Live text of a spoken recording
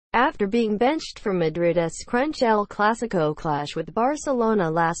After being benched for Madrid's crunch El Clasico clash with Barcelona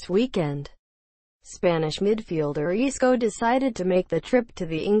last weekend, Spanish midfielder Isco decided to make the trip to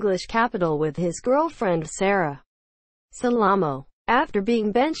the English capital with his girlfriend Sara Salamo. After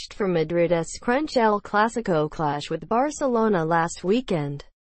being benched for Madrid's crunch El Clasico clash with Barcelona last weekend,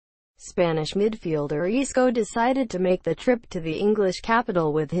 Spanish midfielder Isco decided to make the trip to the English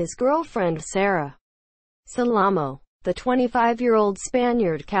capital with his girlfriend Sara Salamo. The 25-year-old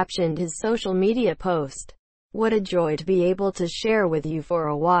Spaniard captioned his social media post, "What a joy to be able to share with you for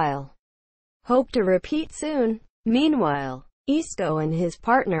a while. Hope to repeat soon." Meanwhile, Isco and his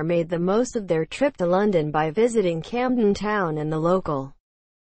partner made the most of their trip to London by visiting Camden Town and the local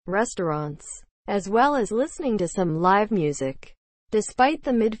restaurants, as well as listening to some live music. Despite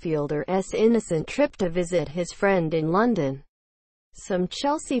the midfielder's innocent trip to visit his friend in London, some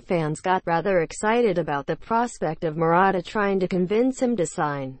Chelsea fans got rather excited about the prospect of Morata trying to convince him to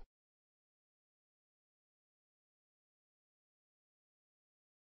sign